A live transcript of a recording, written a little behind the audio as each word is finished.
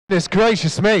Goodness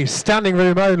gracious me, standing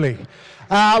room only.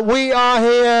 We are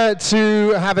here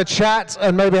to have a chat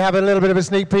and maybe have a little bit of a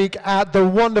sneak peek at the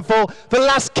wonderful The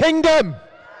Last Kingdom.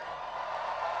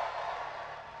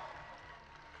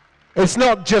 It's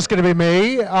not just going to be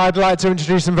me. I'd like to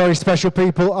introduce some very special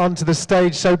people onto the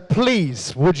stage, so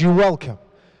please, would you welcome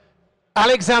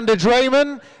Alexander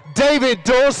Dreymon, David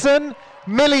Dawson,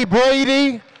 Millie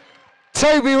Brady,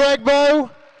 Toby Regbo,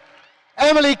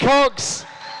 Emily Cox,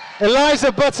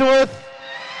 Eliza Butterworth,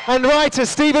 and writer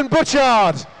Stephen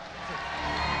Butchard.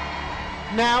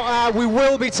 Now, we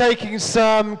will be taking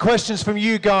some questions from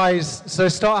you guys, so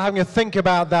start having a think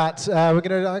about that. I'm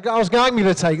going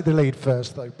to take the lead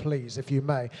first, though, please, if you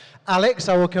may. Alex,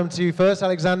 I will come to you first.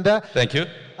 Alexander. Thank you.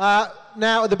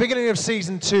 Now, at the beginning of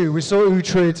season 2, we saw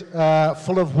Uhtred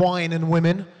full of wine and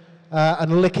women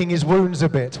and licking his wounds a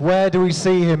bit. Where do we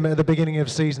see him at the beginning of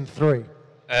season 3?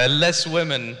 Less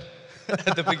women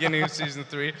at the beginning of season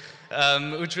 3.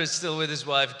 Uhtred's still with his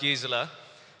wife Gisela,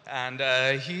 and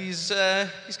he's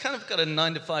kind of got a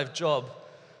 9-to-5 job.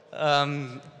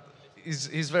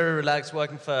 He's very relaxed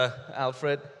working for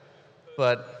Alfred,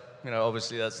 but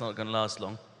obviously that's not going to last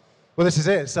long. Well, this is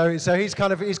it. So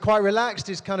he's quite relaxed.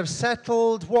 He's kind of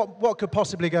settled. What could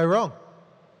possibly go wrong?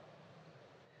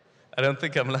 I don't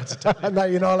think I'm allowed to tell you. No,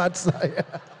 you're not allowed to say.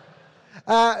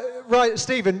 Right,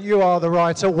 Stephen, you are the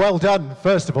writer. Well done,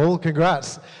 first of all.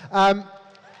 Congrats.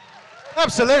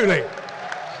 Absolutely.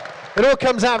 It all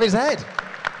comes out of his head.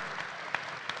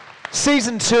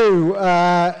 Season 2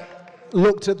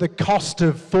 looked at the cost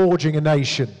of forging a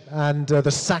nation and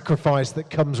the sacrifice that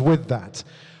comes with that.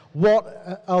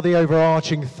 What are the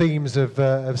overarching themes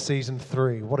of season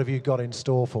 3? What have you got in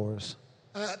store for us?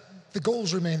 The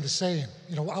goals remain the same.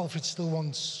 Alfred still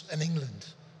wants an England.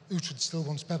 Uhtred still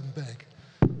wants Bebbanburg.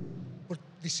 But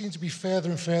they seem to be further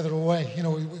and further away.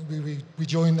 We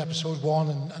joined episode 1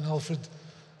 and Alfred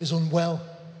is unwell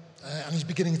and he's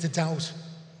beginning to doubt.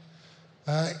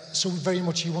 So very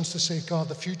much he wants to safeguard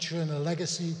the future and a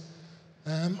legacy.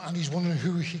 And he's wondering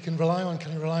who he can rely on.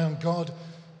 Can he rely on God?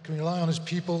 Can he rely on his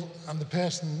people? And the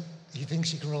person he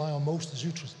thinks he can rely on most is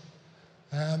Uhtred.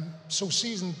 So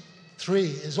season 3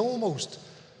 is almost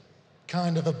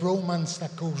kind of a bromance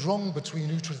that goes wrong between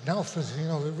Uhtred and Alfred.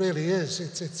 It really is.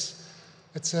 It's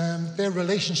their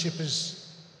relationship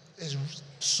is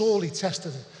sorely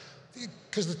tested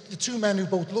because the two men who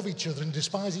both love each other and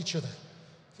despise each other,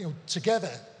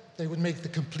 together they would make the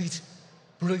complete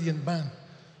brilliant man.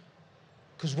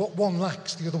 Because what one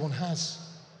lacks, the other one has.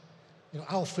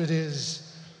 Alfred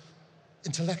is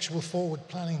intellectual forward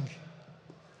planning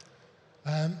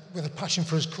with a passion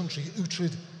for his country.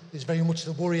 Uhtred is very much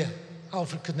the warrior.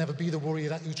 Alfred could never be the warrior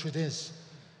that Uhtred is.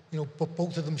 But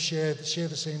both of them share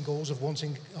the same goals of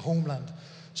wanting a homeland.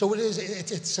 So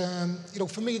it's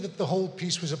for me that the whole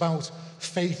piece was about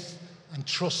faith and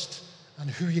trust and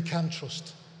who you can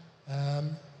trust.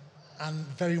 And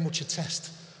very much a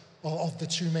test of the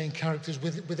two main characters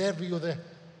with every other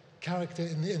character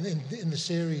in the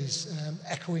series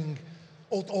echoing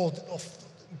or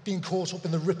being caught up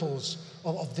in the ripples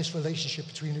of this relationship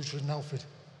between Uhtred and Alfred.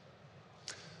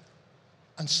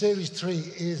 And series 3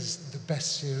 is the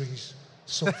best series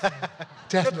so far.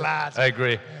 Definitely. Good lad. I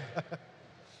agree.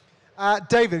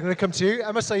 David, I'm going to come to you.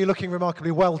 I must say you're looking remarkably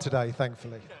well today,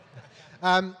 thankfully.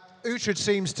 Uhtred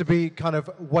seems to be kind of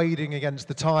wading against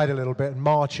the tide a little bit and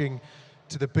marching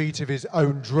to the beat of his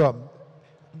own drum.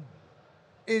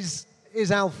 Is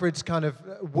Alfred's kind of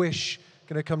wish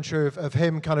going to come true of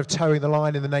him kind of towing the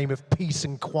line in the name of peace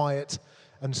and quiet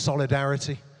and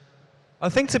solidarity? I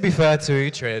think, to be fair to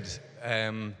Uhtred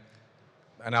and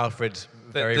Alfred,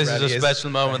 This is a special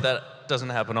moment that doesn't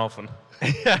happen often.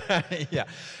 Yeah.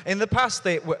 In the past,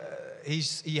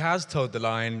 he has towed the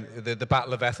line. The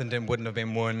Battle of Ethandune wouldn't have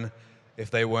been won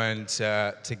if they weren't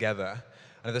together.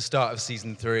 And at the start of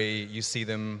season 3, you see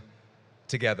them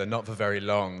together, not for very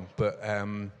long, but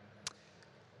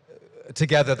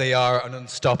together they are an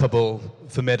unstoppable,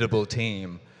 formidable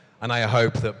team. And I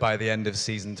hope that by the end of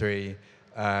season 3,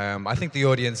 I think the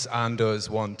audience and us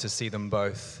want to see them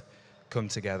both come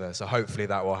together. So hopefully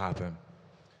that will happen.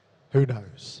 Who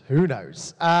knows? Who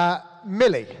knows?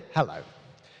 Millie, hello.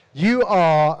 You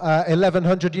are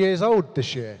 1,100 years old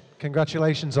this year.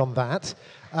 Congratulations on that.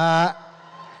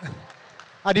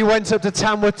 And you went up to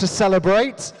Tamworth to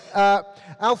celebrate.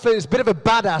 Alfred is a bit of a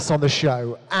badass on the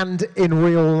show and in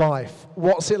real life.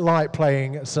 What's it like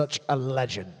playing such a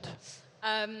legend?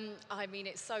 I mean,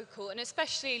 it's so cool, and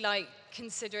especially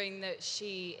considering that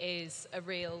she is a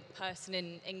real person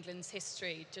in England's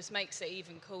history, just makes it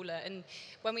even cooler. And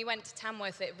when we went to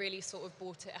Tamworth, it really sort of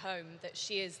brought it home that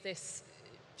she is this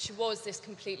she was this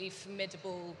completely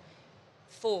formidable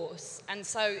force. And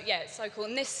so, yeah, it's so cool.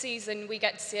 And this season, we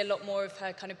get to see a lot more of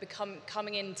her kind of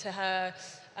coming into her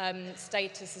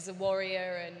status as a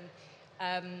warrior, and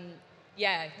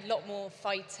yeah, a lot more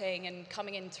fighting and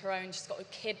coming into her own. She's got a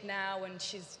kid now, and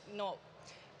she's not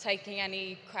taking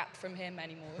any crap from him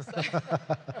anymore. So.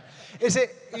 Is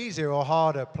it easier or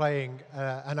harder playing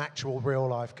an actual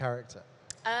real-life character?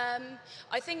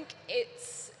 I think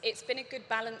it's been a good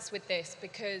balance with this,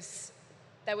 because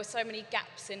there were so many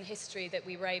gaps in history that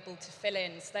we were able to fill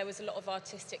in. So there was a lot of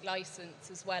artistic license,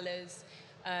 as well as,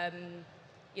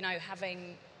 you know,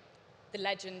 having the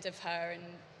legend of her, and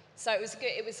so it was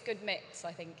a good mix,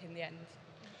 I think, in the end.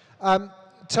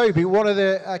 Toby, one of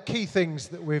the key things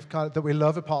that that we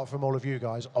love, apart from all of you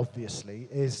guys, obviously,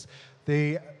 is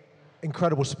the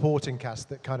incredible supporting cast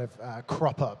that kind of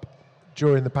crop up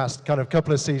during the past kind of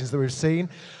couple of seasons that we've seen.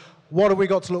 What have we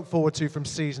got to look forward to from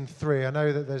season 3? I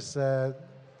know that there's.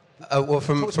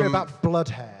 Talk to me about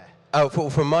Bloodhair. Oh,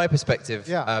 from my perspective,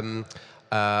 yeah.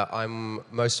 a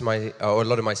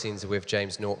lot of my scenes are with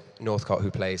James Northcott, who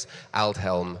plays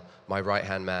Aldhelm, my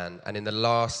right-hand man. And in the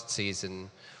last season,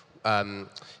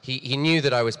 he knew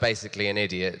that I was basically an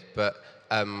idiot, but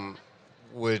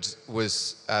was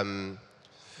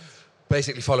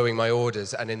basically following my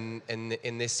orders. And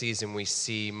in this season, we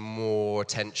see more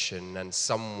tension, and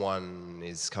someone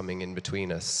is coming in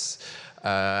between us.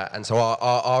 And so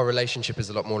our relationship is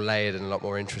a lot more layered and a lot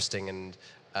more interesting, and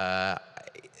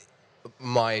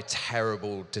my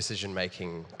terrible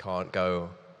decision-making can't go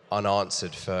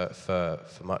unanswered for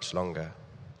much longer.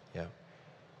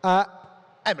 Yeah.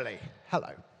 Emily, hello.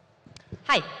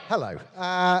 Hi. Hello.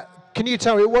 Can you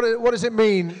tell me, what does it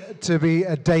mean to be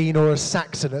a Dane or a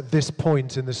Saxon at this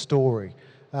point in the story?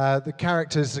 The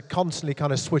characters are constantly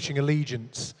kind of switching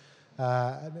allegiance.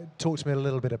 Talk to me a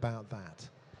little bit about that.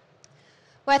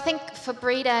 Well, I think for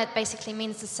Breda, it basically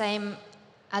means the same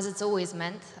as it's always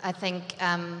meant. I think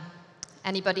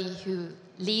anybody who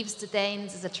leaves the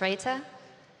Danes is a traitor.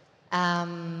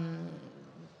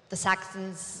 The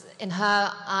Saxons, in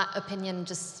her opinion,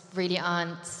 just really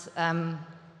aren't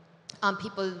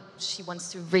people she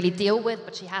wants to really deal with,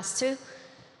 but she has to.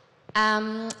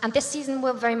 And this season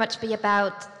will very much be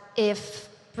about if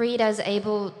Breda is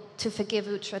able to forgive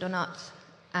Uhtred or not,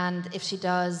 and if she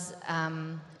does,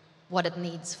 what it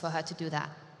needs for her to do that.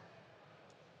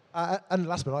 And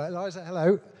last but not least, Eliza,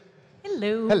 hello.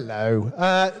 Hello. Hello.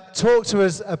 Talk to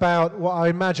us about what I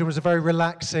imagine was a very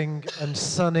relaxing and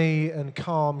sunny and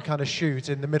calm kind of shoot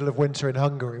in the middle of winter in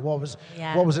Hungary. What was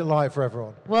it like for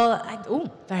everyone? Well,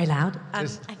 very loud. I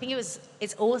think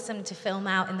it's awesome to film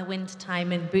out in the winter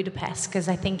time in Budapest, because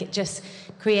I think it just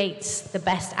creates the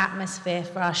best atmosphere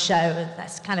for our show.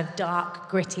 That's kind of dark,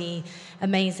 gritty,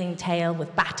 amazing tale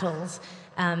with battles.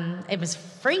 It was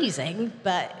freezing,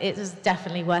 but it was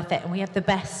definitely worth it. And we have the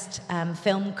best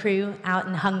film crew out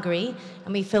in Hungary,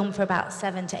 and we film for about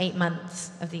 7 to 8 months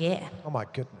of the year. Oh my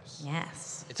goodness.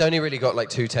 Yes. It's only really got like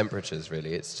 2 temperatures,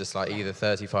 really. It's just like either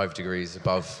 35 degrees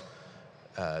above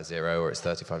 0 or it's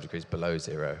 35 degrees below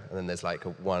 0. And then there's like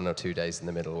 1 or 2 days in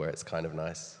the middle where it's kind of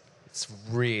nice. It's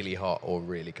really hot or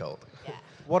really cold. Yeah.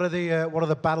 What are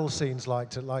the battle scenes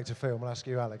like to film? I'll ask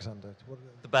you, Alexander.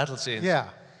 The battle scenes? Yeah.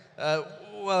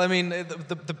 Well, I mean,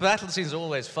 the battle scenes are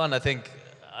always fun. I think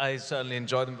I certainly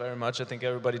enjoy them very much. I think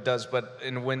everybody does. But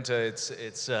in winter, it's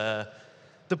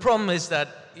the problem is that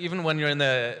even when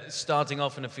you're starting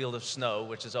off in a field of snow,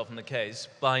 which is often the case,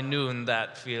 by noon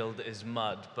that field is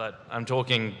mud. But I'm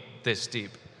talking this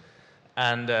deep,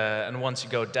 and once you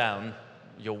go down,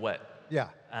 you're wet. Yeah.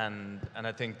 And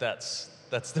I think that's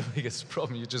the biggest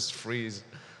problem. You just freeze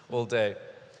all day.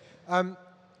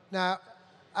 Now,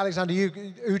 Alexander,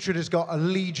 Uhtred has got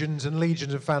legions and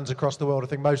legions of fans across the world. I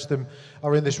think most of them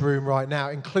are in this room right now,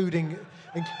 including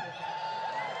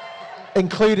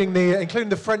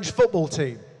the French football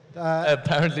team.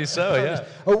 Apparently so, yeah.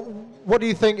 What do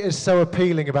you think is so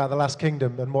appealing about The Last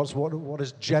Kingdom, and what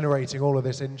is generating all of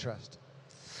this interest?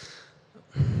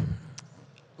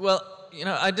 Well, you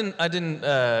know, I didn't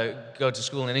go to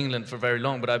school in England for very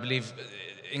long, but I believe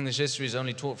English history is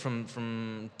only taught from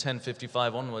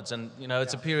 1055 onwards, and you know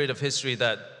it's a period of history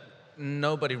that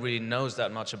nobody really knows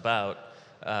that much about.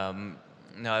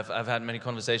 Now I've had many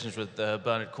conversations with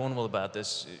Bernard Cornwell about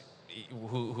this,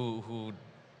 who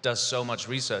does so much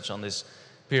research on this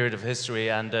period of history,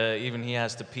 and even he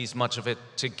has to piece much of it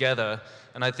together.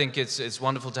 And I think it's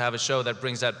wonderful to have a show that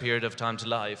brings that period of time to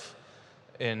life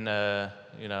in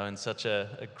in such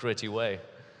a gritty way.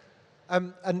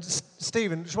 And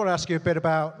Stephen, just want to ask you a bit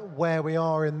about where we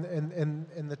are in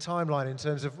the timeline in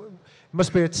terms of, it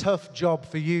must be a tough job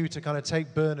for you to kind of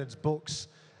take Bernard's books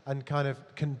and kind of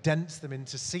condense them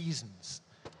into seasons?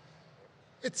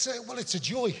 Well, it's a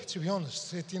joy, to be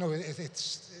honest.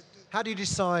 How do you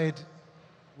decide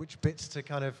which bits to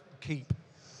kind of keep?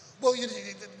 Well,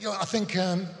 I think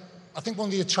one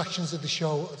of the attractions of the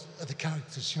show are the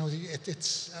characters.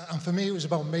 And for me, it was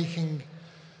about making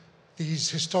these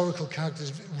historical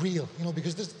characters real.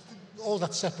 Because all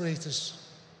that separates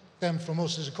them from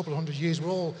us is a couple of hundred years.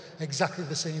 We're all exactly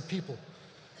the same people.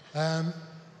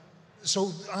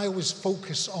 So I always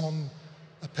focus on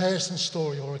a person's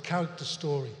story or a character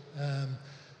story,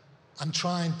 and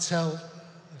try and tell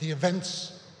the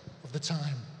events of the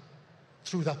time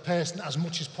through that person as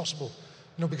much as possible.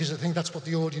 Because I think that's what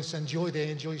the audience enjoy.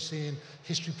 They enjoy seeing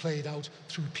history played out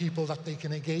through people that they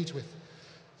can engage with.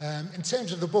 In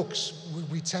terms of the books,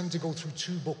 we tend to go through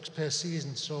 2 books per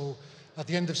season. So at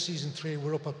the end of season 3,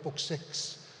 we're up at book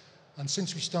 6. And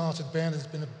since we started, Bernard's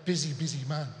been a busy, busy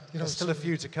man. There's still a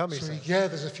few to come, he says. Yeah,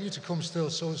 there's a few to come still.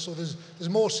 So there's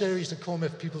more series to come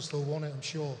if people still want it, I'm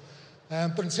sure.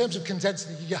 But in terms of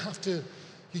condensing it,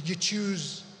 you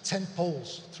choose tent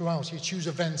poles throughout. You choose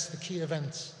events, the key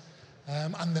events,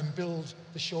 and then build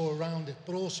the show around it.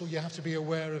 But also you have to be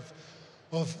aware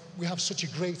of we have such a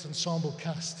great ensemble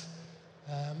cast,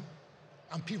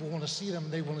 and people want to see them,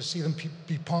 and they want to see them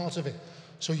be part of it.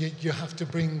 So you have to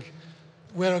bring,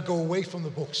 where I go away from the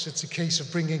books, it's a case of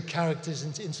bringing characters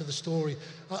into the story.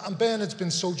 And Bernard's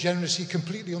been so generous, he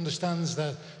completely understands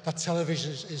that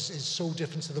television is so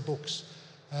different to the books.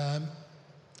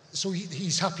 So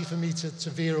he's happy for me to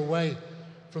veer away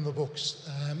from the books,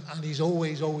 and he's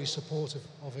always supportive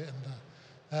of it.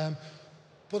 And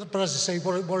but as I say,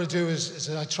 what I do is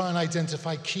I try and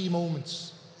identify key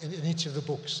moments in each of the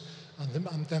books,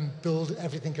 and then build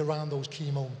everything around those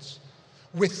key moments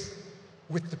with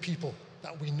the people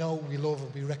that we know, we love,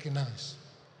 and we recognise.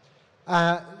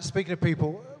 Speaking of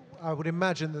people, I would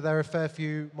imagine that there are a fair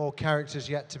few more characters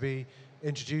yet to be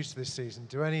introduced this season.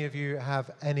 Do any of you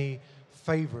have any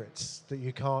favourites that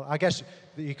you can't? I guess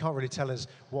that you can't really tell us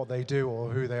what they do or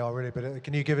who they are really, but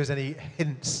can you give us any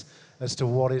hints as to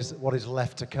what is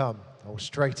left to come? Oh,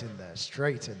 straight in there.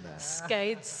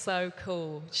 Skade's so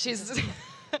cool.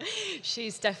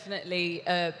 She's definitely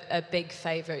a big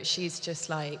favourite. She's just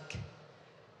like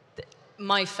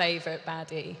my favourite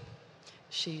baddie.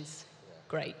 She's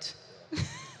great.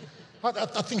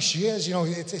 I think she is.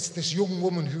 It's this young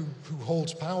woman who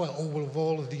holds power over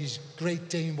all of these great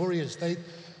Dane warriors.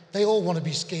 They all want to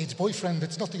be Skade's boyfriend.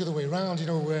 It's not the other way around.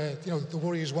 Where the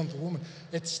warriors want the woman.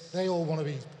 They all want to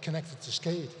be connected to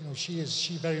Skade.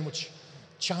 She very much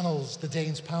channels the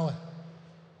Danes' power.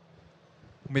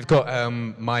 We've got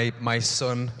my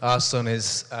son. Our son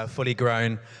is fully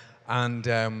grown,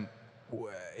 and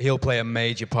he'll play a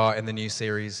major part in the new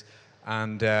series.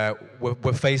 And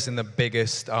we're facing the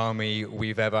biggest army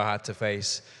we've ever had to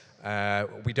face.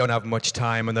 We don't have much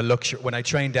time, and the luxury. When I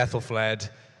trained Ethelfled,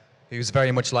 he was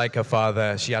very much like her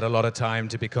father. She had a lot of time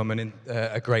to become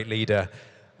a great leader.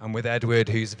 And with Edward,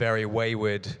 who's very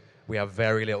wayward, we have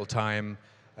very little time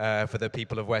for the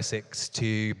people of Wessex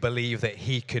to believe that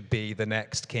he could be the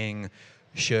next king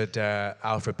should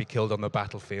Alfred be killed on the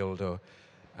battlefield.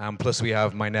 Plus we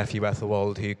have my nephew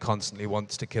Ethelwald, who constantly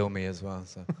wants to kill me as well.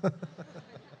 So.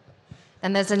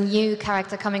 And there's a new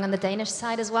character coming on the Danish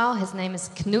side as well. His name is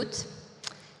Knut.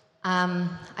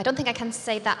 I don't think I can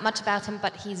say that much about him,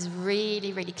 but he's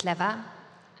really, really clever.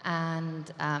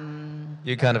 And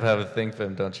you kind of have a thing for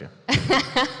him, don't you?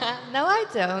 No, I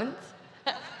don't.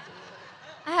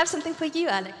 I have something for you,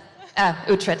 Alex.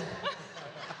 Uhtred.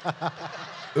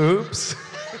 Oops.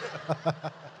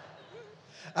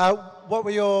 What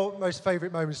were your most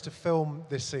favourite moments to film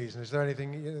this season? Is there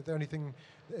anything?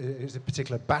 Is it a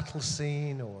particular battle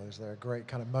scene, or is there a great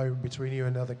kind of moment between you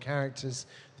and other characters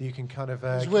that you can kind of?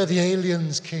 It was where the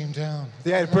aliens came down.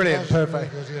 Yeah, brilliant,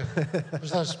 perfect. Really good, yeah.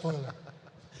 Was that a spoiler?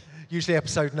 Usually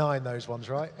episode 9, those ones,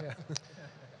 right?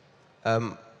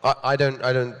 Yeah. I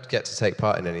don't get to take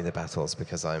part in any of the battles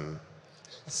because I'm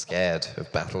scared of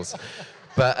battles.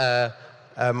 But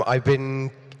I've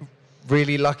been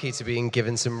really lucky to be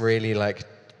given some really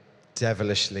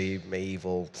devilishly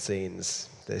medieval scenes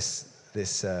this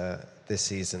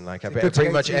season.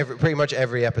 Pretty much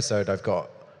every episode I've got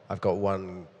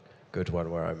one good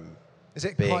one where I'm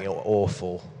being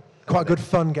awful. Quite good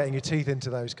fun getting your teeth into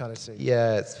those kind of scenes.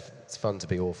 Yeah, it's fun to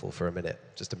be awful for a minute,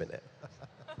 just a minute.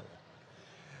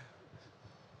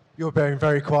 You're being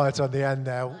very quiet on the end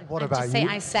there. What about you?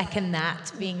 I second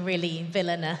that, being really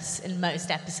villainous in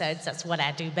most episodes. That's what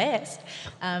I do best.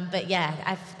 But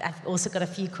yeah, I've also got a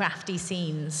few crafty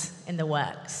scenes in the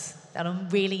works that'll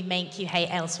really make you hate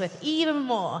Ellsworth even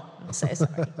more. I'm so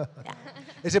sorry. Yeah.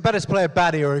 Is it better to play a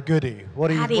baddie or a goodie? What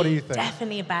do you Baddie, think?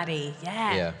 definitely a baddie.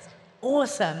 Yeah. Yeah.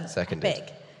 Awesome. Seconded.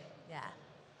 Epic.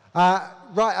 Yeah.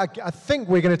 Right, I think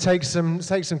we're going to take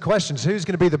some questions. Who's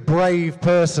going to be the brave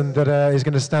person that is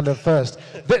going to stand up first?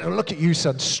 Look at you,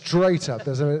 son, straight up.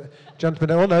 There's a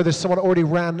gentleman. Oh no, there's someone already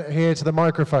ran here to the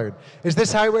microphone. Is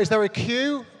there a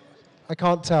queue? I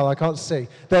can't tell. I can't see.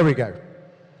 There we go.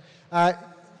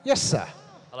 Yes, sir.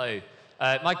 Hello.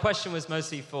 My question was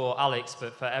mostly for Alex,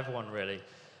 but for everyone really.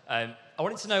 I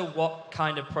wanted to know what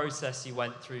kind of process you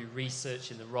went through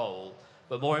researching the role,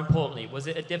 but more importantly, was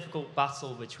it a difficult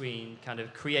battle between kind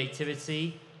of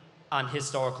creativity and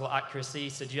historical accuracy?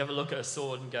 So do you ever look at a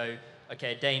sword and go,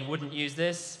 okay, Dane wouldn't use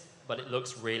this, but it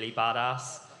looks really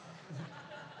badass?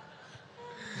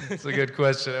 It's a good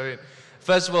question. I mean,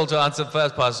 first of all, to answer the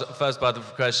first part of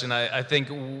the question, I think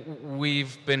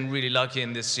we've been really lucky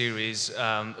in this series.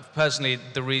 Personally,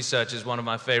 the research is one of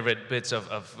my favorite bits of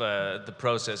the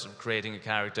process of creating a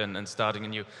character and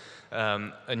starting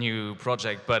a new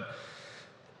project. But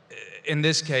in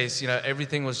this case,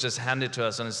 everything was just handed to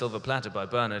us on a silver platter by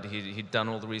Bernard. He'd done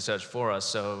all the research for us.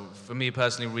 So for me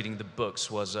personally, reading the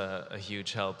books was a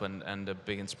huge help and a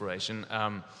big inspiration.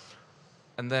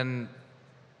 And then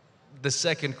the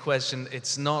second question,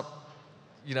 it's not,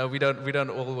 we don't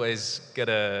always get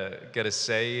a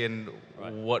say in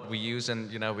what we use, and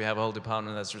we have a whole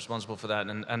department that's responsible for that.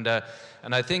 And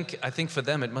I think for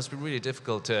them it must be really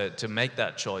difficult to make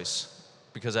that choice,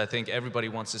 because I think everybody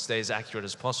wants to stay as accurate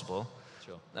as possible.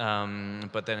 Sure.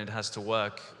 But then it has to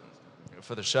work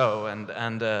for the show and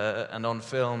on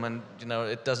film, and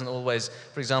it doesn't always.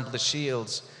 For example, the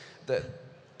shields.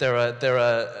 There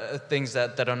are things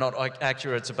that are not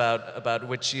accurate about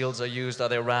which shields are used. Are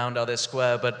they round? Are they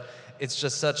square? But it's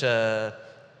just such an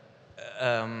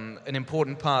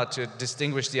important part to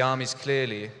distinguish the armies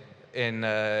clearly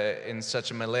in such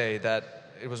a melee that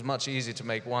it was much easier to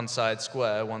make one side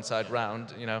square, one side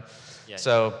round. Yeah.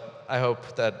 So I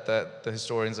hope that the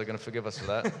historians are going to forgive us for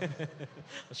that.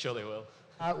 I'm sure they will.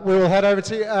 We will head over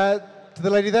to the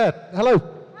lady there. Hello.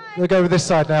 Hi. We'll go over this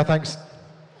side now, thanks.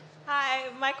 Hi,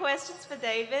 my question's for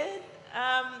David.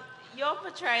 Your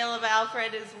portrayal of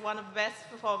Alfred is one of the best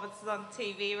performances on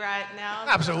TV right now.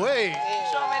 Absolutely.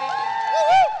 I'm sure many people.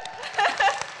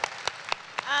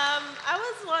 I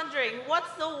was wondering,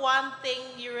 what's the one thing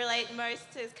you relate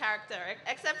most to his character,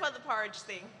 except for the porridge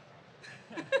thing?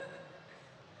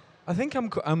 I think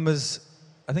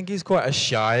I think he's quite a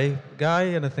shy guy,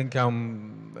 and I think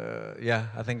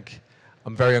I think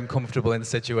I'm very uncomfortable in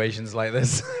situations like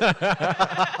this.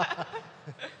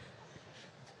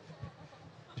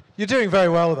 You're doing very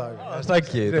well, though. Oh,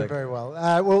 thank you. You're doing very well.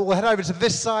 We'll head over to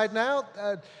this side now.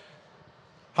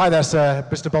 Hi there, sir,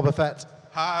 Mr. Boba Fett.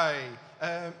 Hi.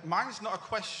 Mine's not a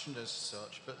question as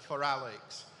such, but for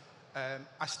Alex.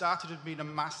 I started being a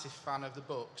massive fan of the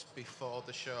books before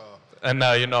the show. And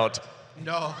now you're not.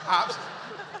 No,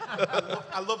 absolutely.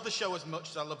 I love the show as much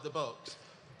as I love the books,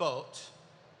 but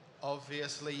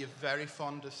obviously you're very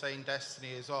fond of saying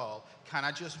Destiny is all. Can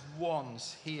I just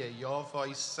once hear your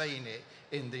voice saying it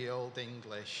in the Old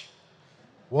English?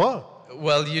 What?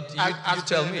 Well, you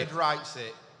tell me. Bernard writes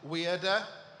it. Weirder.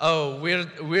 Oh,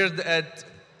 weird at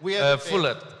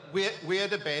Fuller.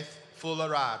 Weird a bit,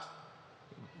 fuller ad.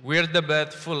 Weird the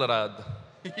bed, Fullerad.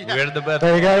 Yeah. Weird the bed.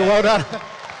 There you go, well done.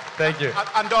 Thank you.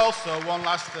 And also, one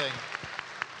last thing.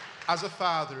 As a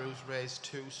father who's raised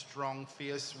two strong,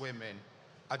 fierce women,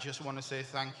 I just want to say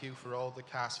thank you for all the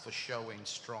cast for showing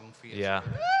strong, fierce women.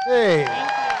 Hey.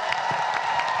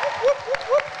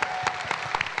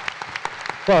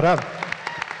 Well done.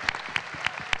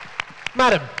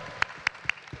 Madam.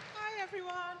 Hi,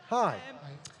 everyone. Hi.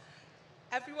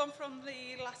 Everyone from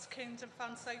the Last Kingdom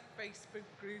Fansite Facebook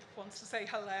group wants to say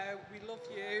hello. We love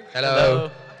you.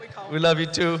 Hello. We We love you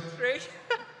too.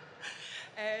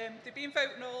 They've been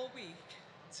voting all week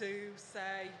to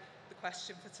say the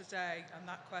question for today, and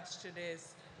that question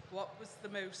is, what was the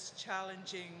most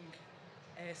challenging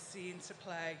scene to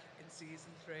play in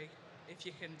season 3? If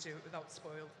you can do it without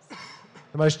spoilers.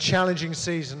 The most challenging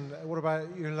season. What about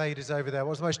you ladies over there? What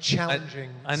was the most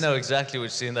challenging? I know exactly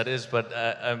which scene that is, but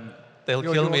they'll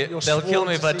You're kill me. They'll kill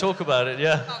me if I talk about it.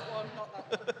 Yeah. Not that one,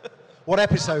 not that one. What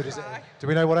episode is it? Do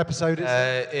we know what episode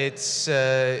it is?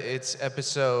 It's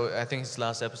episode. I think it's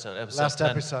last episode. Last 10.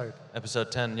 episode. Episode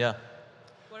 10. Yeah.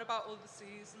 What about all the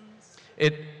seasons?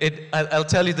 I'll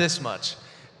tell you this much.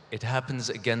 It happens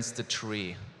against the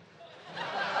tree.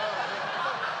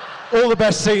 All the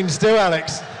best scenes do,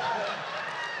 Alex.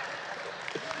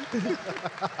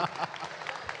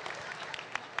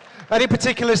 Any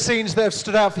particular scenes that have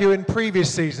stood out for you in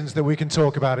previous seasons that we can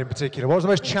talk about in particular? What was the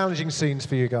most challenging scenes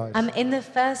for you guys? In the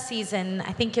first season,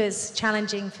 I think it was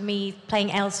challenging for me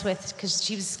playing Elsworth because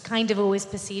she was kind of always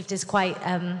perceived as quite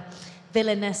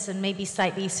villainous and maybe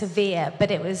slightly severe, but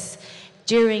it was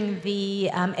during the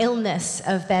illness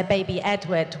of their baby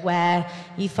Edward where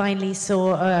you finally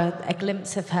saw a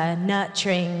glimpse of her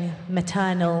nurturing,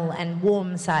 maternal and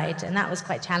warm side, and that was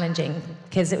quite challenging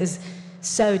because it was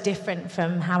so different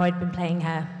from how I'd been playing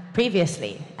her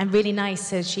previously, and really nice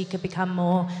so she could become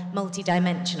more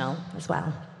multi-dimensional as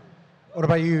well. What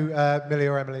about you, Millie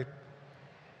or Emily?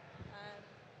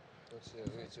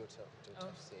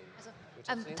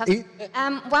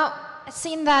 Well, a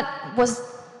scene that was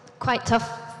quite tough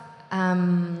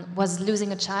was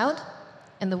losing a child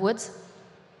in the woods,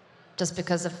 just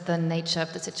because of the nature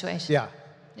of the situation. Yeah.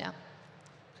 Yeah.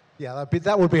 Yeah,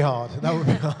 that would be hard. That would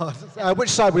be hard. Which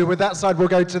side? We're with that side. We'll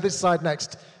go to this side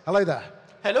next. Hello there.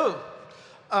 Hello.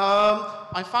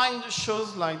 I find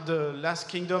shows like The Last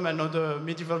Kingdom and other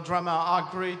medieval drama are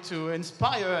great to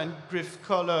inspire and give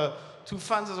color to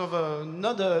fans of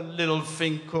another little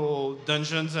thing called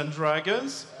Dungeons and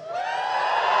Dragons.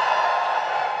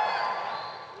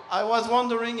 I was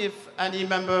wondering if any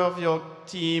member of your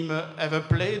team ever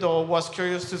played or was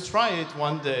curious to try it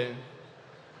one day.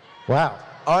 Wow.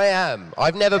 I am.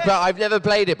 I've never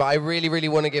played it, but I really, really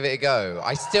want to give it a go.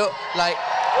 I still, like...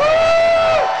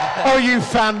 Oh, you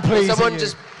fan, please.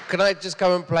 Can I just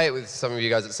come and play it with some of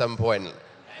you guys at some point?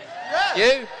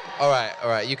 Yeah. You? All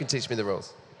right. You can teach me the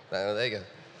rules. There you go.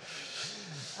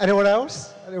 Anyone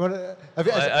else?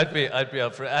 I'd be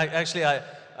up for it. Actually, I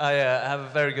have a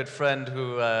very good friend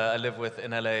who I live with in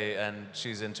LA, and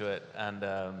she's into it,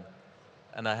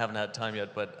 and I haven't had time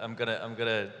yet, but I'm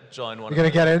gonna join one. You're gonna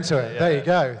get into it. Yeah. There you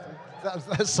go.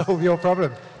 That solve your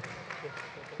problem.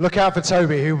 Look out for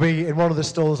Toby, who'll be in one of the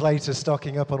stalls later,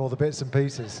 stocking up on all the bits and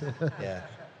pieces. Yeah.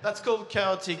 That's called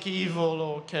chaotic evil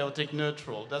or chaotic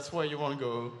neutral. That's where you want to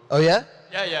go. Oh yeah?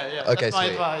 Yeah. Okay, that's my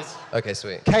sweet. advice. Okay,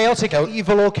 sweet. Chaotic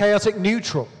evil or chaotic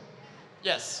neutral?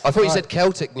 Yes. I thought you said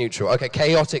Celtic neutral. Okay,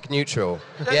 chaotic neutral.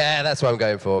 Yeah, that's what I'm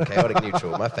going for. Chaotic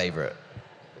neutral, my favourite.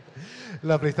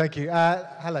 Lovely, thank you.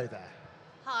 Hello there.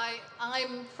 Hi,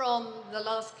 I'm from the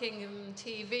Last Kingdom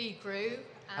TV crew.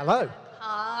 Hello.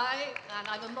 Hi, and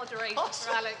I'm a moderator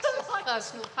for Alex's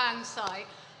personal fan site.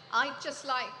 I'd just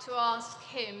like to ask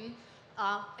him,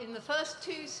 in the first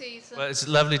 2 seasons... Well, it's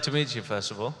lovely to meet you,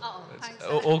 first of all. Oh, thanks.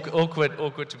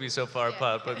 Awkward to be so far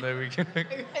apart, but maybe we can...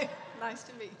 Nice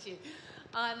to meet you.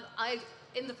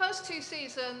 In the first 2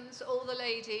 seasons, all the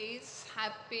ladies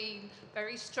have been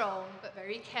very strong, but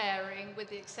very caring, with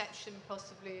the exception,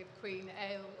 possibly,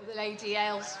 of Lady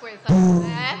Aylesworth over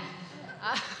there.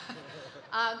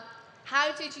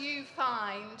 How did you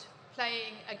find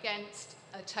playing against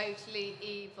a totally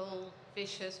evil,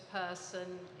 vicious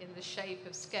person in the shape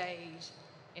of Skade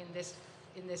in this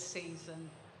season?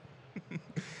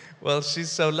 Well, she's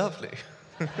so lovely.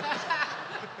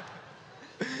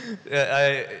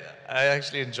 Yeah, I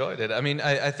actually enjoyed it. I mean,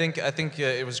 I think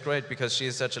it was great because she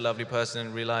is such a lovely person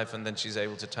in real life, and then she's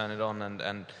able to turn it on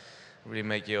and really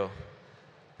make your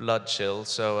blood chill.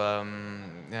 So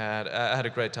yeah, I had a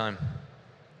great time.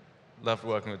 Loved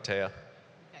working with Taya.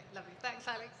 Okay, lovely. Thanks,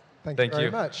 Alex. Thank you very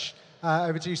much.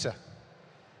 Over to you, sir.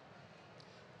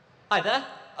 Hi there.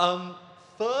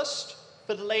 First,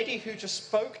 for the lady who just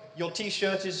spoke, your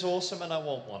T-shirt is awesome and I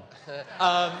want one.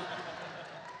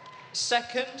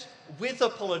 Second, with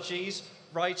apologies,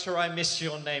 writer, I missed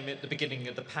your name at the beginning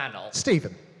of the panel.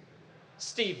 Stephen.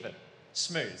 Stephen.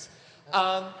 Smooth.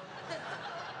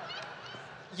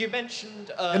 You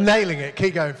mentioned... You're nailing it.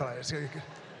 Keep going, fellas.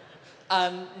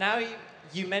 Now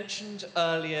you mentioned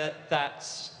earlier that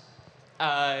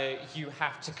you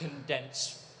have to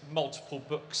condense multiple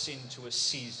books into a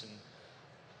season.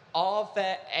 Are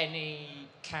there any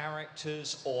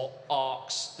characters or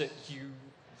arcs that you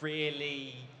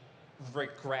really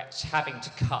regret having to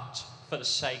cut for the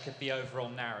sake of the overall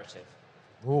narrative?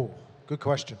 Oh, good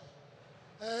question.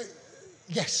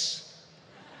 Yes,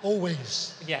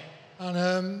 always. Yeah.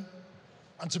 And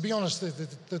to be honest,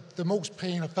 the most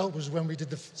pain I felt was when we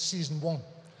did the season 1,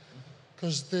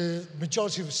 because the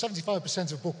majority of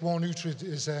 75% of book 1, Uhtred,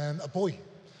 is a boy.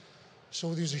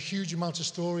 So there's a huge amount of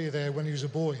story there when he was a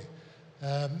boy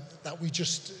that we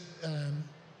just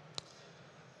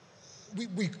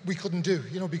we couldn't do,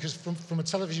 you know, because from a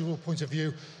televisual point of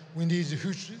view, we needed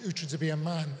Uhtred to be a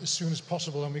man as soon as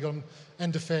possible, and we got him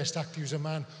end of first act, he was a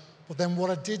man. But then what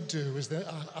I did do is that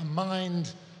I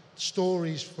mined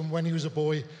stories from when he was a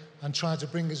boy and tried to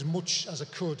bring as much as I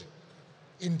could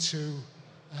into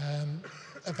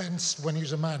events when he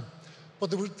was a man. But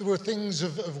there were things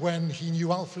of when he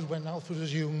knew Alfred, when Alfred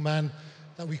was a young man,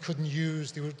 that we couldn't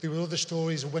use. There were other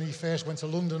stories of when he first went to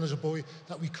London as a boy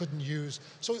that we couldn't use.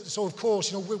 So of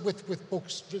course, you know, with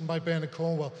books written by Bernard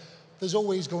Cornwell, there's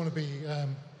always going to be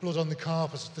blood on the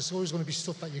carpet. There's always going to be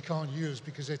stuff that you can't use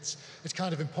because it's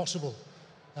kind of impossible.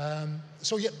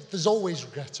 So yeah, there's always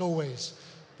regrets, always.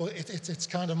 But it's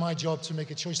kind of my job to make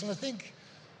a choice. And I think,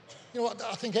 you know,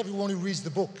 I think everyone who reads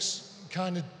the books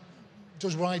kind of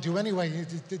does what I do anyway.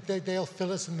 They'll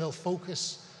fill us and they'll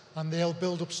focus and they'll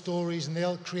build up stories and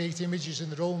they'll create images in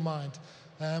their own mind.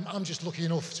 I'm just lucky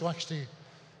enough to actually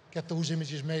get those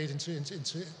images made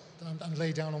and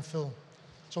lay down on film.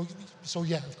 So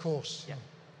yeah, of course. Yeah.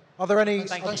 Are there any...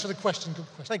 Thanks for the question. Good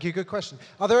question. Thank you. Good question.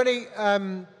 Are there any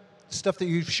stuff that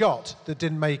you've shot that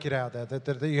didn't make it out there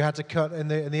that you had to cut in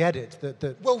the edit?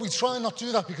 Well, we try not to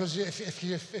do that because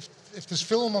if there's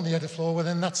film on the edit floor, well,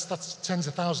 then that's tens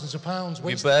of thousands of pounds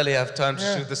wasted. You barely have time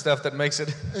to shoot the stuff that makes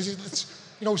it.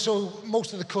 You know, so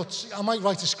most of the cuts, I might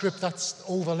write a script that's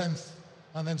over length,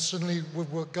 and then suddenly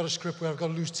we've got a script where I've got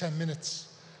to lose 10 minutes,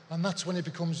 and that's when it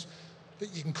becomes.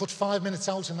 You can cut 5 minutes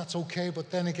out and that's okay, but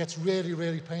then it gets really,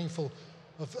 really painful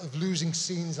of losing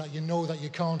scenes that you know that you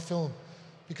can't film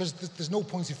because there's no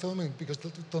point in filming because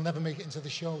they'll never make it into the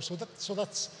show.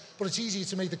 But it's easier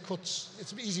to make the cuts,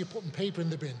 it's easier putting paper in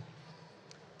the bin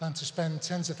than to spend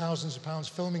tens of thousands of pounds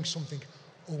filming something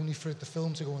only for the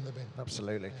film to go in the bin.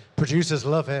 Absolutely. Yeah. Producers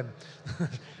love him.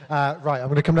 Right, I'm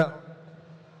going to come down.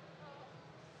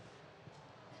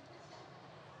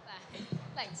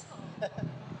 Thanks.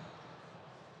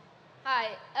 Hi,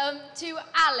 to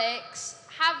Alex,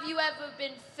 have you ever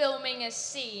been filming a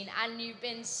scene and you've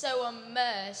been so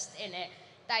immersed in it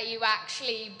that you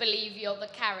actually believe you're the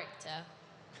character?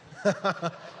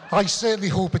 I certainly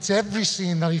hope it's every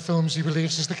scene that he films he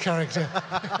believes is the character.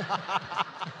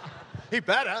 He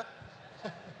better.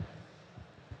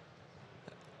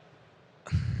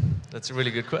 That's a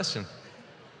really good question.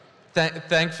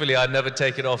 Thankfully, I never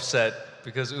take it off set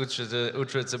because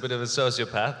Uhtred's a bit of a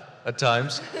sociopath at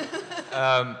times.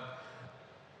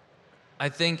 I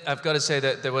think I've got to say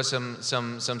that there were some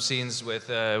scenes with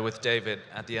David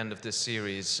at the end of this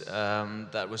series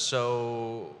that was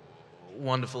so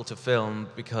wonderful to film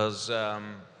because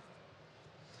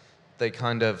they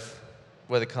kind of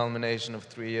were the culmination of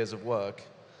 3 years of work,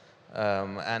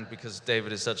 and because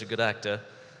David is such a good actor,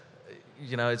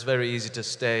 you know, it's very easy to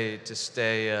stay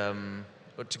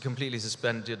or to completely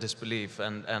suspend your disbelief,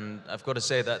 and I've got to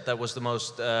say that was the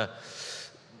most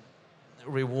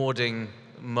rewarding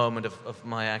moment of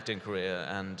my acting career,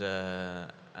 and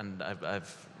I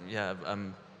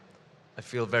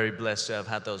feel very blessed to have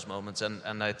had those moments,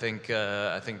 and I think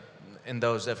in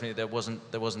those definitely there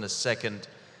wasn't a second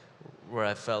where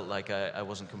I felt like I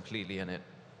wasn't completely in it.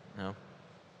 You know?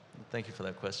 Thank you for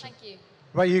that question. Thank you.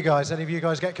 What about you guys? Any of you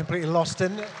guys get completely lost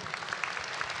in it?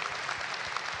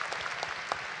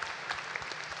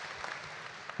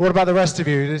 What about the rest of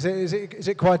you? Is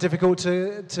it quite difficult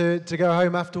to go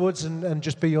home afterwards and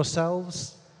just be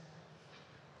yourselves?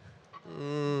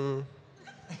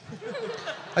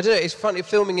 I don't know, it's funny,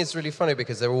 filming is really funny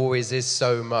because there always is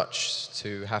so much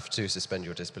to have to suspend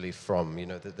your disbelief from, you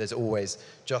know, there's always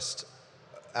just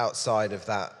outside of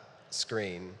that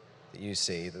screen that you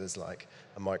see, there's like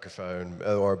a microphone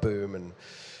or a boom and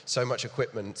so much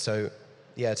equipment, so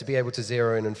yeah, to be able to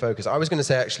zero in and focus. I was going to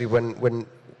say actually when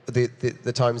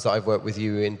the times that I've worked with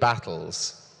you in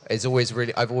battles, it's always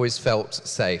really, I've always felt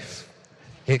safe.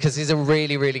 Because he's a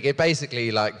really, really good,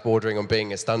 basically like bordering on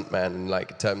being a stuntman,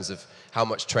 like in terms of how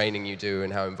much training you do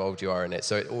and how involved you are in it.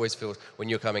 So it always feels, when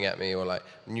you're coming at me, or like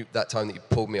that time that you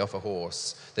pulled me off a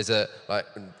horse, there's like,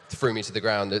 threw me to the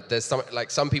ground, there's some,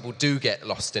 like some people do get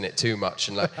lost in it too much.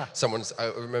 And like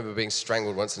I remember being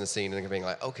strangled once in a scene and being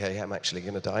like, okay, I'm actually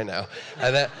gonna die now.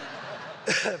 And then,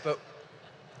 but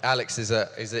Alex he's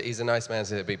a nice man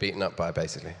to be beaten up by,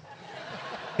 basically.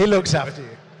 He looks after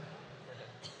you.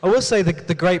 I will say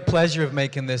the great pleasure of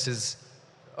making this is,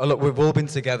 oh look, we've all been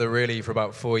together really for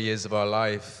about 4 years of our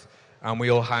life, and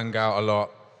we all hang out a lot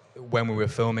when we were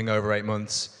filming over 8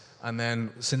 months. And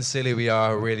then, sincerely, we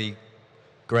are really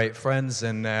great friends,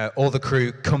 and all the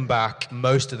crew come back,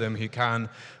 most of them who can,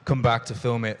 come back to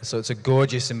film it. So it's a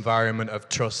gorgeous environment of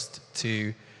trust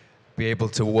to be able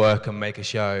to work and make a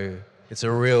show. It's a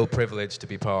real privilege to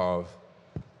be part of.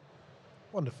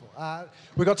 Wonderful.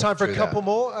 We've got time for a couple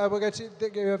more. We'll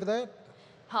go over there.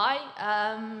 Hi.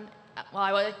 Well,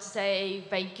 I wanted to say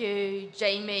thank you,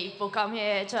 Jamie, for coming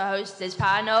here to host this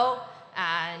panel.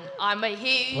 And I'm a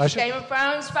huge Game of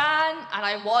Thrones fan, and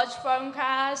I watch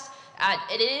Thronecast, and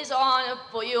it is an honor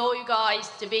for you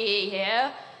guys to be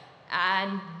here.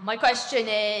 And my question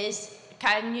is,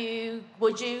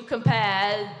 would you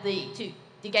compare the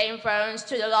Game of Thrones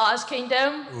to The Last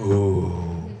Kingdom?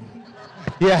 Ooh.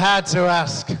 You had to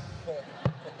ask.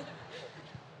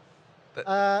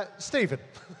 Stephen.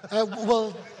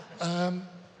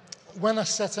 When I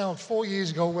set out 4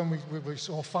 years ago,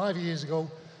 or 5 years ago,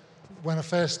 when I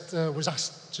first was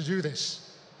asked to do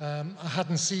this, I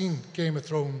hadn't seen Game of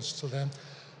Thrones till then,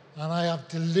 and I have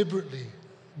deliberately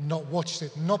not watched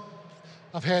it.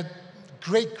 I've heard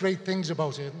great things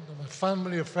about it. My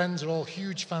family and friends are all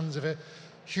huge fans of it,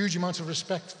 huge amount of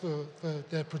respect for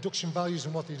their production values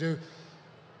and what they do.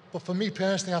 But for me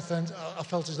personally, I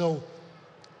felt as though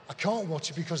I can't watch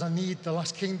it because I need The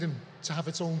Last Kingdom to have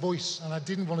its own voice, and I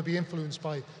didn't want to be influenced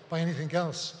by anything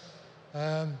else.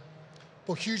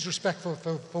 But huge respect for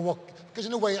what, because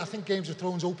in a way I think Games of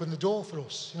Thrones opened the door for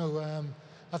us.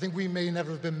 I think we may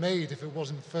never have been made if it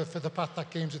wasn't for the path that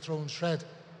Games of Thrones tread.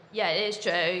 Yeah, it is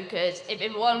true, because if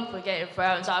it weren't for Game of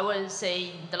Thrones, I would have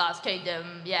seen The Last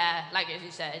Kingdom, like as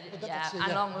you said,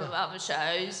 along with other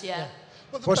shows,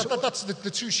 But that's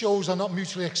the two shows are not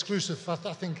mutually exclusive.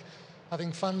 I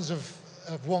think fans of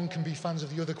one can be fans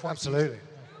of the other quite Absolutely. easily.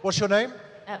 What's your name?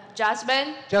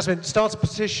 Jasmine. Jasmine, start a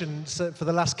petition for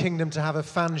The Last Kingdom to have a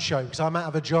fan show, because I might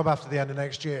have a job after the end of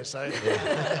next year, so...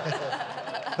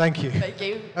 Thank you. Thank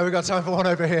you. Oh, we've got time for one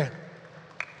over here.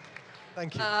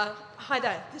 Thank you. Hi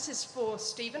there, this is for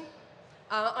Stephen.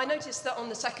 I noticed that on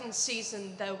the second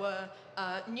season there were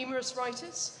numerous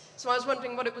writers, so I was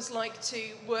wondering what it was like to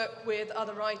work with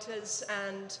other writers,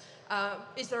 and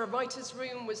is there a writer's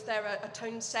room? Was there a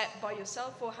tone set by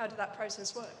yourself, or how did that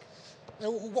process work?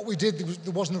 What we did,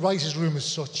 there wasn't a writer's room as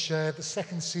such. The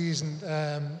second season,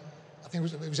 I think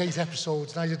it was 8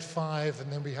 episodes, and I did 5,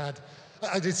 and then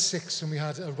I did 6, and we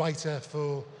had a writer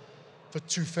for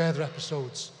 2 further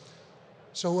episodes.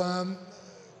 So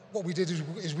what we did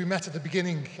is we met at the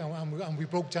beginning, and we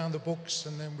broke down the books,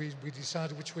 and then we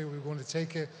decided which way we were going to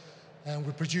take it. And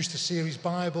we produced a series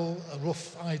Bible, a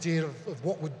rough idea of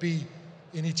what would be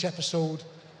in each episode.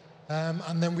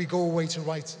 And then we go away to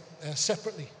write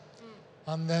separately.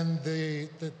 And then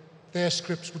their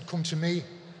scripts would come to me.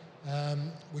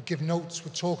 We'd give notes,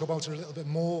 we'd talk about it a little bit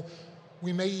more.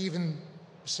 We may even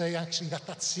say, actually,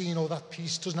 that scene or that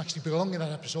piece doesn't actually belong in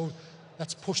that episode.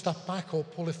 Let's push that back or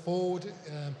pull it forward.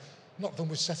 Not that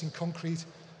we're set in concrete.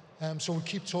 So we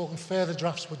keep talking. Further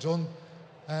drafts were done.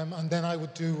 And then I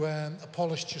would do a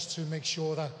polish just to make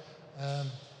sure that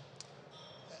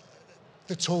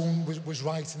the tone was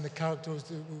right and the character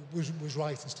was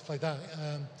right and stuff like that.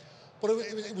 But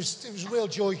it was real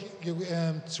joy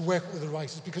to work with the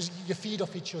writers, because you feed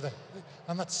off each other,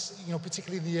 and that's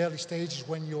particularly in the early stages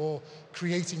when you're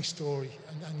creating story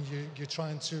and you're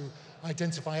trying to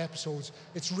identify episodes.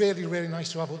 It's really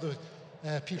nice to have other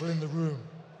people in the room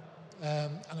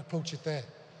and approach it there.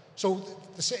 So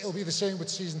it'll be the same with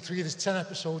season 3. There's 10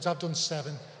 episodes. I've done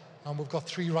 7, and we've got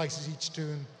 3 writers each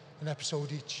doing an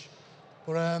episode each.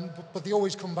 But they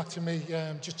always come back to me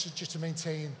just to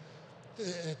maintain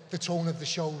the tone of the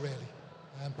show, really.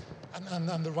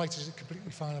 And the writers are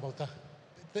completely fine about that.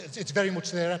 It's very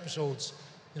much their episodes,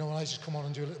 and I just come on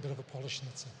and do a little bit of a polish, and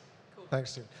that's it. Cool.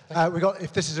 Thanks, Steve.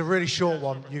 If this is a really short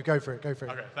one, you go for it. Okay,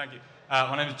 thank you.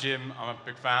 My name is Jim. I'm a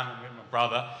big fan. I'm with my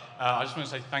brother. I just want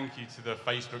to say thank you to the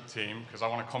Facebook team, because I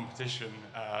won a competition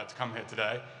to come here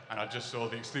today, and I just saw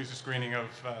the exclusive screening of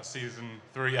season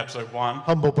 3, episode 1.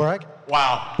 Humble brag.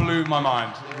 Wow, blew my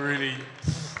mind. Really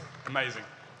amazing.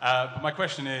 But my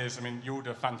question is, you all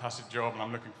do a fantastic job, and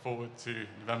I'm looking forward to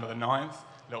November the 9th.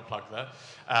 Little plug there.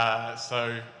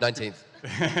 19th.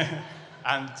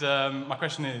 And my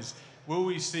question is, will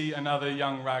we see another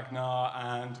young Ragnar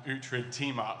and Uhtred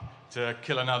team up to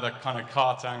kill another kind of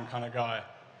Kartan kind of guy?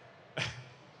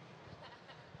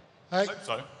 I hope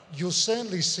so. You'll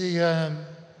certainly see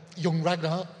young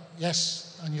Ragnar,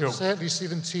 yes, and you'll certainly see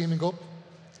them teaming up.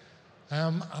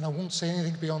 And I won't say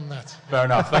anything beyond that. Fair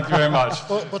enough. Thank you very much.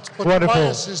 But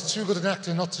Bias is too good an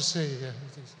actor not to see. Yeah.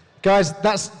 Guys,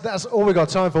 that's all we've got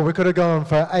time for. We could have gone on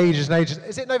for ages and ages.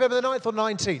 Is it November the 9th or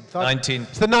 19th? 19th.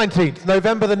 It's the 19th.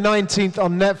 November the 19th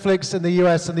on Netflix in the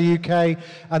US and the UK,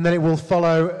 and then it will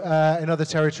follow in other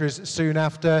territories soon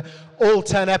after. All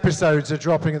 10 episodes are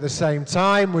dropping at the same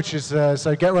time, which is,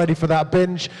 so get ready for that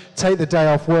binge, take the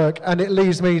day off work, and it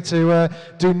leaves me to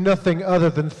do nothing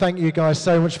other than thank you guys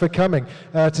so much for coming.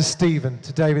 To Stephen,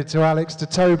 to David, to Alex, to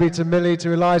Toby, to Millie,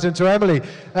 to Eliza, and to Emily.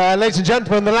 Ladies and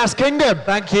gentlemen, The Last Kingdom.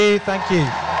 Thank you, thank you.